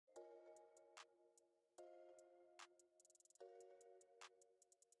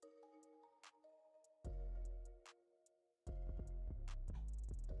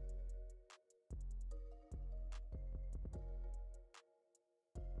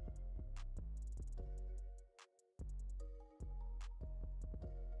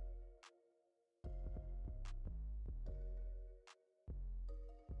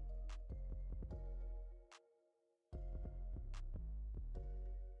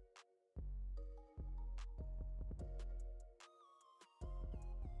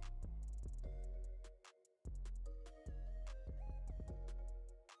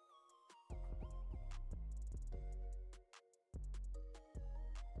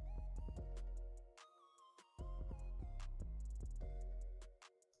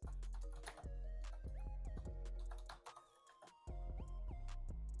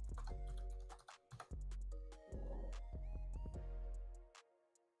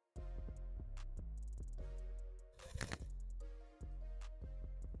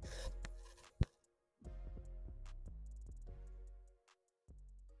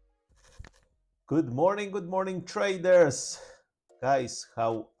Good morning, traders. Guys,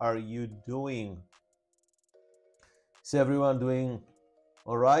 how are you doing? Is everyone doing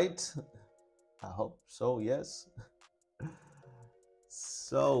all right? I hope so, yes.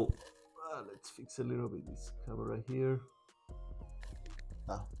 So, let's fix a little bit this camera here.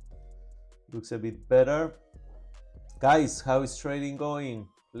 Looks a bit better. Guys, how is trading going?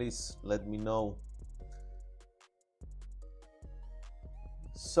 Please let me know.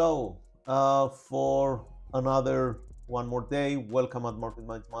 So, for one more day, welcome at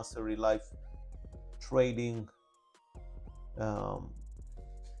MarketMindsMastery live trading.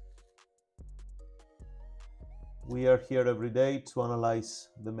 We are here every day to analyze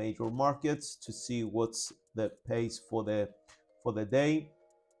the major markets, to see what's the pace for the day,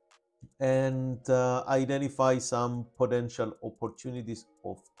 and identify some potential opportunities,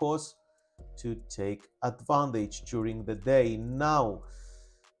 of course, to take advantage during the day. Now,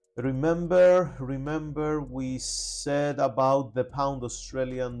 remember we said about the pound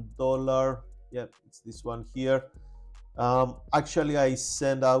Australian dollar. Yeah, it's this one here. Actually, I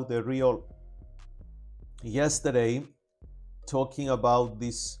sent out the reel yesterday talking about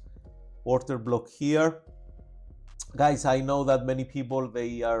this order block here. Guys, I know that many people,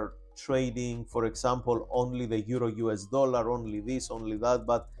 they are trading, for example, only the euro US dollar, only this, only that,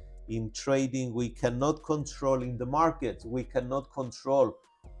 but in trading we cannot control, in the market we cannot control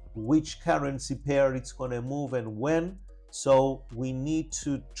which currency pair it's going to move and when. So we need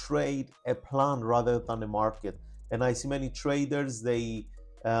to trade a plan rather than a market. And I see many traders, they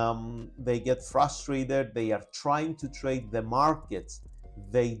get frustrated. They are trying to trade the markets.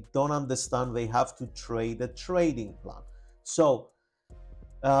 They don't understand they have to trade a trading plan. So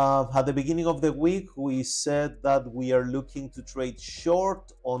at the beginning of the week, we said that we are looking to trade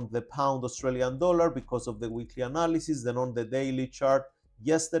short on the pound Australian dollar because of the weekly analysis. Then on the daily chart,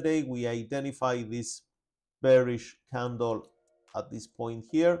 yesterday we identified this bearish candle at this point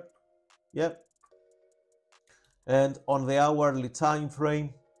here. Yep. And on the hourly time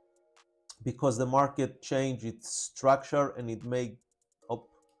frame, because the market changed its structure and it made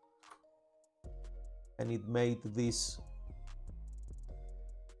this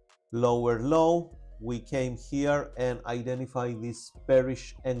lower low, we came here and identified this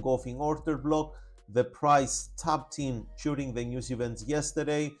bearish engulfing order block. The price tapped in during the news events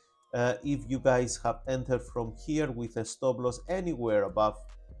yesterday. If you guys have entered from here with a stop loss anywhere above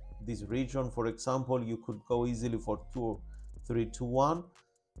this region, for example, you could go easily for 2, 3 to 1.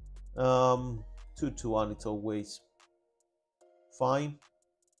 2 to 1, it's always fine.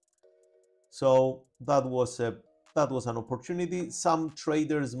 So that was an opportunity. Some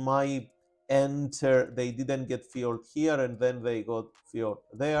traders might enter, they didn't get filled here and then they got filled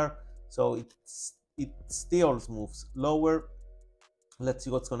there, so it still moves lower. Let's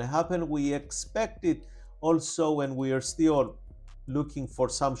see what's going to happen. We expect it also, and we are still looking for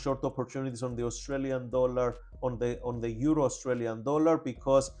some short opportunities on the Australian dollar, on the euro Australian dollar,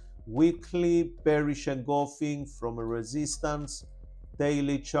 because weekly bearish engulfing from a resistance.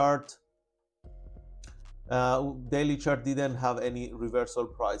 Daily chart didn't have any reversal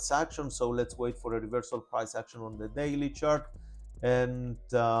price action, so let's wait for a reversal price action on the daily chart. And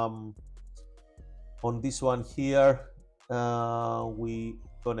on this one here, we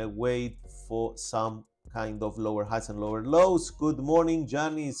gonna wait for some kind of lower highs and lower lows. Good morning,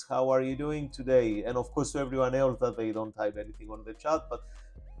 Janice, how are you doing today? And of course to everyone else that they don't type anything on the chat, but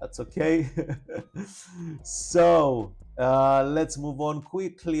that's okay. So let's move on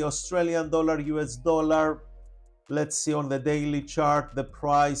quickly. Australian dollar, US dollar. Let's see on the daily chart, the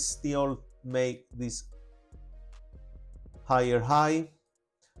price still make this higher high.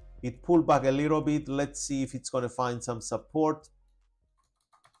 It pulled back a little bit. Let's see if it's going to find some support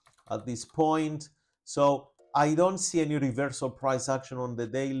at this point. So I don't see any reversal price action on the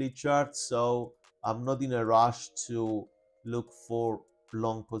daily chart, so I'm not in a rush to look for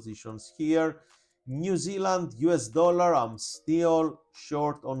long positions here. New Zealand, US dollar, I'm still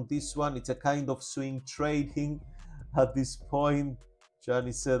short on this one. It's a kind of swing trading at this point.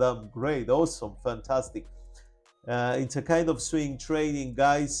 Johnny said, I'm great, awesome, fantastic. It's a kind of swing trading,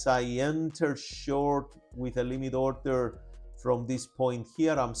 guys. I entered short with a limit order from this point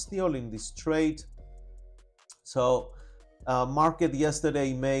here. I'm still in this trade. So market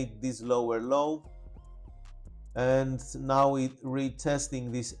yesterday made this lower low, and now it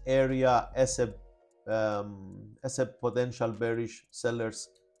retesting this area as a potential bearish sellers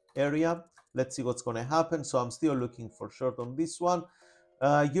area. Let's see what's going to happen. So I'm still looking for short on this one.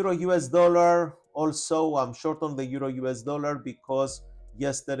 Euro US dollar, also I'm short on the Euro US dollar because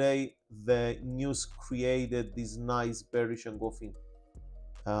yesterday the news created this nice bearish engulfing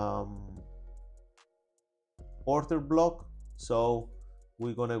order block. So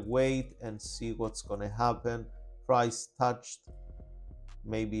we're gonna wait and see what's gonna happen. Price touched,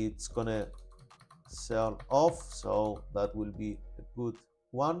 maybe it's gonna sell off, so that will be a good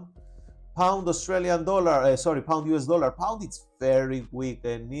one. Pound Australian dollar, pound US dollar. Pound, it's very weak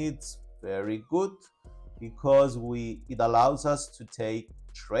and it's very good because it allows us to take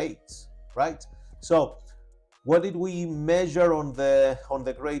trades, right? So what did we measure on the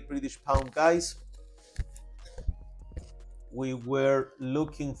Great British Pound, guys? We were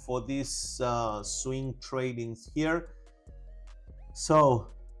looking for these swing tradings here. So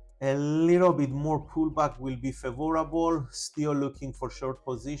a little bit more pullback will be favorable. Still looking for short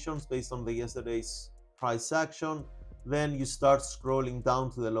positions based on the yesterday's price action. Then you start scrolling down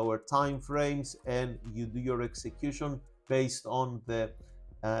to the lower time frames and you do your execution based on the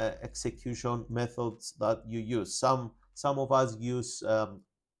execution methods that you use. Some of us use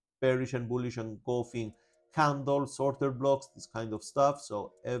bearish and bullish engulfing candles, order blocks, this kind of stuff.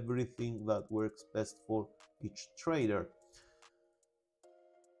 So everything that works best for each trader.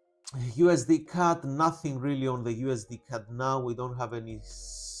 USD CAD, nothing really on the USD CAD now. We don't have any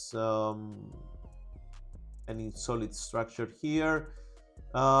solid structure here.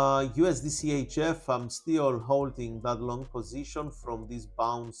 USD CHF, I'm still holding that long position from this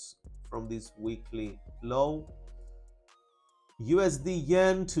bounce from this weekly low. USD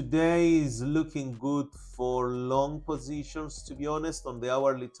yen today is looking good for long positions, to be honest. On the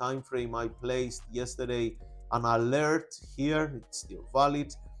hourly time frame, I placed yesterday an alert here. It's still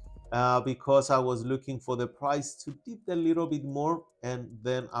valid because I was looking for the price to dip a little bit more, and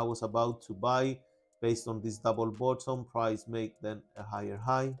then I was about to buy based on this double bottom. Price make then a higher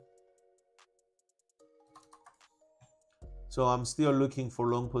high. So I'm still looking for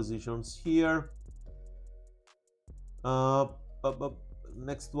long positions here.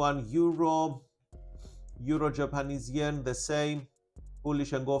 Next one, Euro Japanese yen, the same,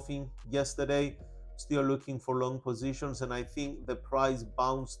 bullish engulfing yesterday. Still looking for long positions, and I think the price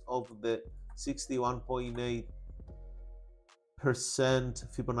bounced off the 61.8%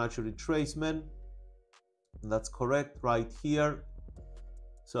 Fibonacci retracement. And that's correct right here.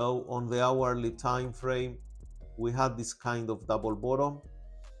 So on the hourly time frame, we had this kind of double bottom.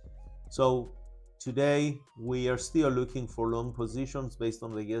 So today we are still looking for long positions based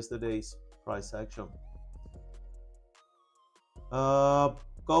on the yesterday's price action.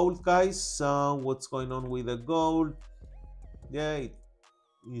 Gold, guys, what's going on with the gold? Yeah,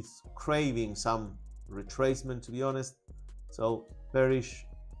 it's craving some retracement, to be honest. So bearish,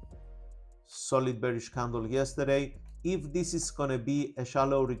 solid bearish candle yesterday. If this is gonna be a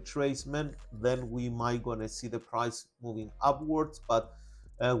shallow retracement, then we might gonna see the price moving upwards, but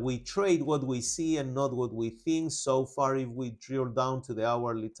we trade what we see and not what we think. So far, if we drill down to the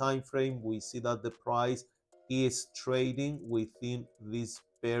hourly time frame, we see that the price is trading within this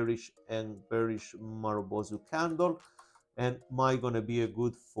bearish and bearish Marubozu candle, and might gonna be a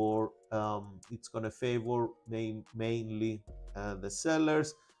good for it's gonna favor mainly the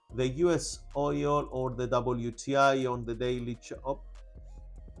sellers. The US oil or the WTI on the daily chart,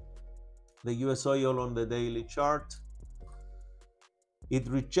 the US oil on the daily chart, it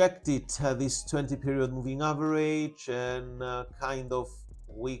rejected this 20 period moving average and kind of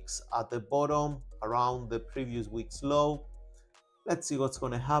wicks at the bottom around the previous week's low. Let's see what's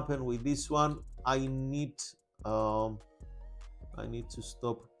going to happen with this one. I need to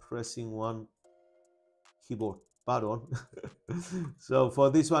stop pressing one keyboard button. So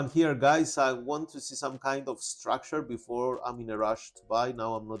for this one here, guys, I want to see some kind of structure before I'm in a rush to buy.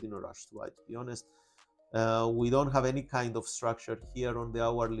 Now I'm not in a rush to buy, to be honest. We don't have any kind of structure here on the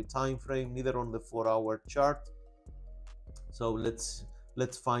hourly time frame, neither on the 4-hour chart. So let's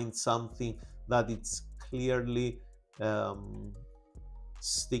find something that it's clearly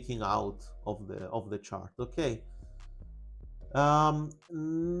sticking out of the chart. Okay,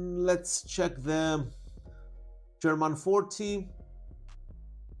 let's check the German 40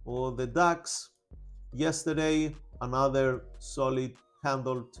 or the DAX. Yesterday, another solid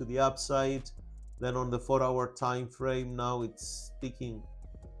candle to the upside. Then on the 4-hour time frame, now it's sticking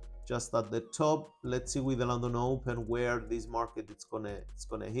just at the top. Let's see with the London Open where this market it's gonna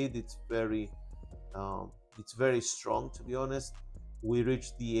hit. It's very strong, to be honest. We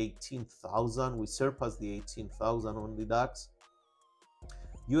reached the 18,000. We surpassed the 18,000 on the DAX.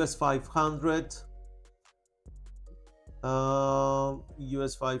 US 500.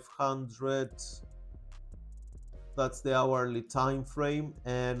 US 500. That's the hourly time frame,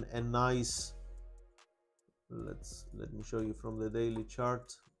 and a nice. Let me show you from the daily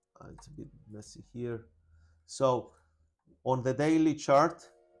chart. It's a bit messy here. So on the daily chart,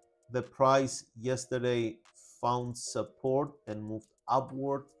 the price yesterday found support and moved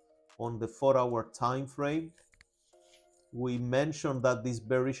upward on the 4-hour time frame. We mentioned that this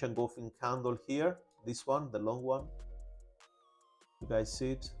bearish engulfing candle here, this one, the long one, you guys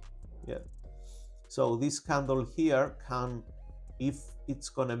see it? Yeah. So this candle here can, if it's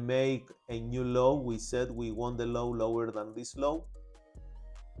gonna make a new low, we said we want the low lower than this low,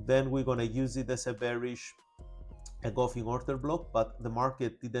 then we're gonna use it as a bearish engulfing order block, but the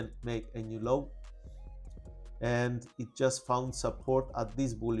market didn't make a new low and it just found support at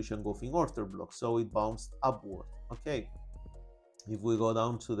this bullish engulfing order block, so it bounced upward. Okay, if we go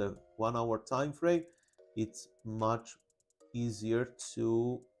down to the 1-hour time frame, it's much easier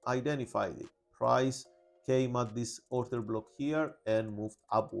to identify it. Price came at this order block here and moved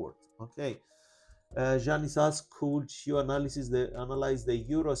upward. Okay, Janice asks, could you analyze the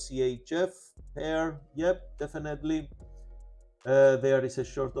Euro CHF pair? Yep, definitely. There is a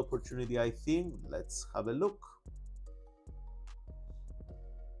short opportunity, I think. Let's have a look.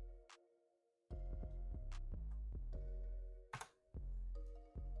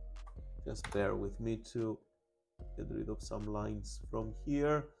 Just bear with me to get rid of some lines from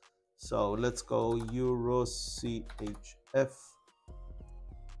here. So let's go Euro CHF.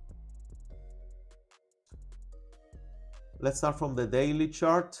 Let's start from the daily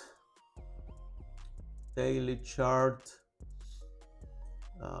chart. Daily chart.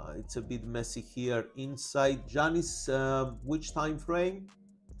 It's a bit messy here inside. Janice, which time frame?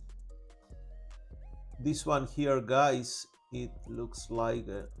 This one here, guys. It looks like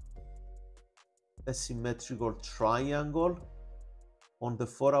a symmetrical triangle on the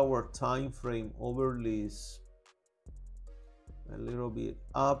 4-hour time frame. Overly is a little bit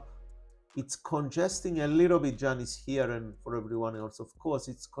up. It's congesting a little bit, Janice, here, and for everyone else, of course,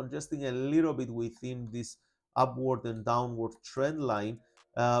 it's congesting a little bit within this upward and downward trend line.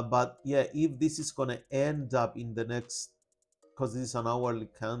 But yeah, if this is going to end up in the next, because this is an hourly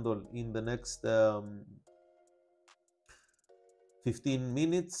candle, in the next 15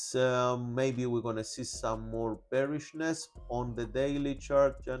 minutes, maybe we're going to see some more bearishness on the daily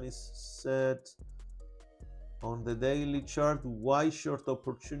chart. Janice said, on the daily chart, why short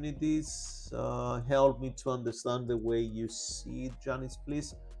opportunities? Help me to understand the way you see it, Janice,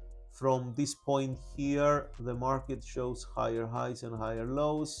 please. From this point here, the market shows higher highs and higher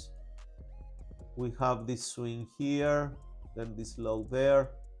lows. We have this swing here, then this low there.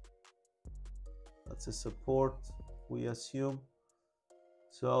 That's a support, we assume.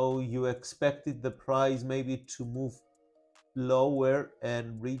 So you expected the price maybe to move lower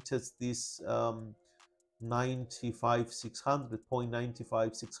and retest this 95,600,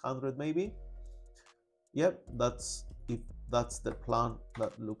 0.95,600 maybe. Yep, if that's the plan,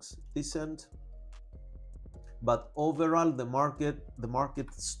 that looks decent. But overall, the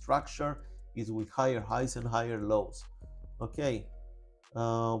market structure is with higher highs and higher lows. Okay,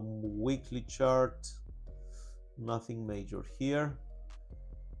 weekly chart, nothing major here.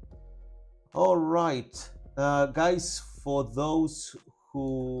 All right, guys, for those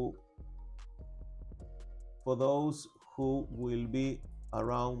who will be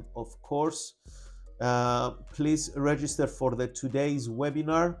around, of course, please register for the today's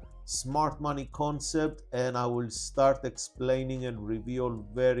webinar, Smart Money Concept, and I will start explaining and reveal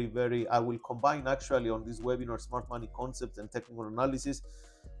I will combine actually on this webinar Smart Money Concepts and technical analysis.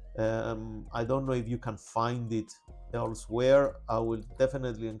 I don't know if you can find it elsewhere. I will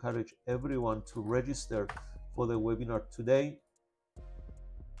definitely encourage everyone to register for the webinar today.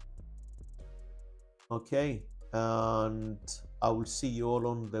 Okay, and I will see you all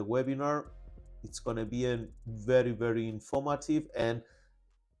on the webinar. It's going to be a very informative, and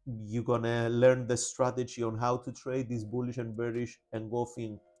you're going to learn the strategy on how to trade these bullish and bearish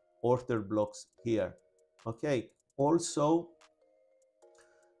engulfing order blocks here. Okay, also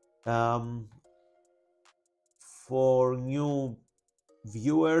for new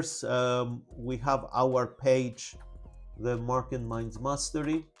viewers, we have our page, the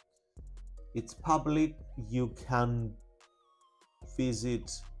MarketMindsMastery. It's public. You can visit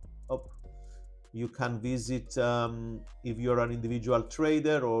if you're an individual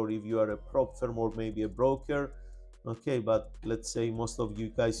trader or if you are a prop firm or maybe a broker. Okay, but let's say most of you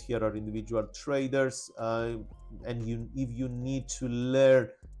guys here are individual traders, and if you need to learn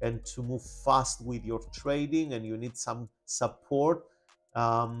and to move fast with your trading and you need some support,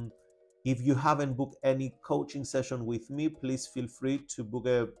 if you haven't booked any coaching session with me, please feel free to book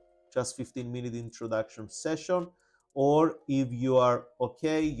a just 15-minute introduction session. Or if you are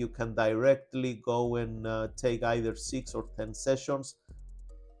okay, you can directly go and take either 6 or 10 sessions.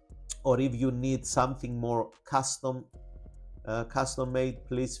 Or if you need something more custom made,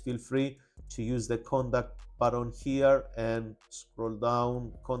 please feel free to use the button here and scroll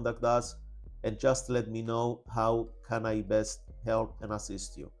down, contact us, and just let me know how can I best help and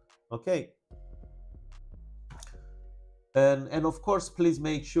assist you. Okay. And of course, please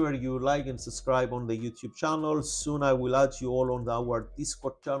make sure you like and subscribe on the YouTube channel. Soon I will add you all on our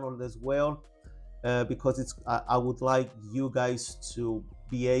Discord channel as well, because I would like you guys to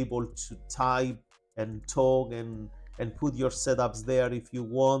be able to type and talk and put your setups there if you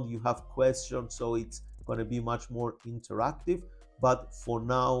want. You have questions, so it's going to be much more interactive. But for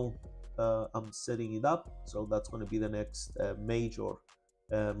now, I'm setting it up, so that's going to be the next major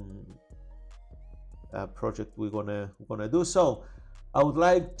project we're gonna do. So I would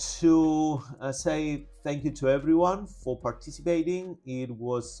like to say thank you to everyone for participating. It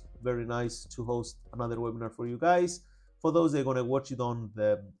was very nice to host another webinar for you guys. For those that are gonna watch it on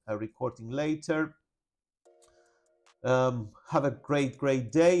the recording later, have a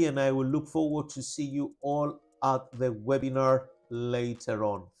great day, and I will look forward to see you all at the webinar later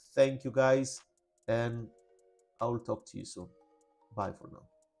on. Thank you guys, and I will talk to you soon. Bye for now.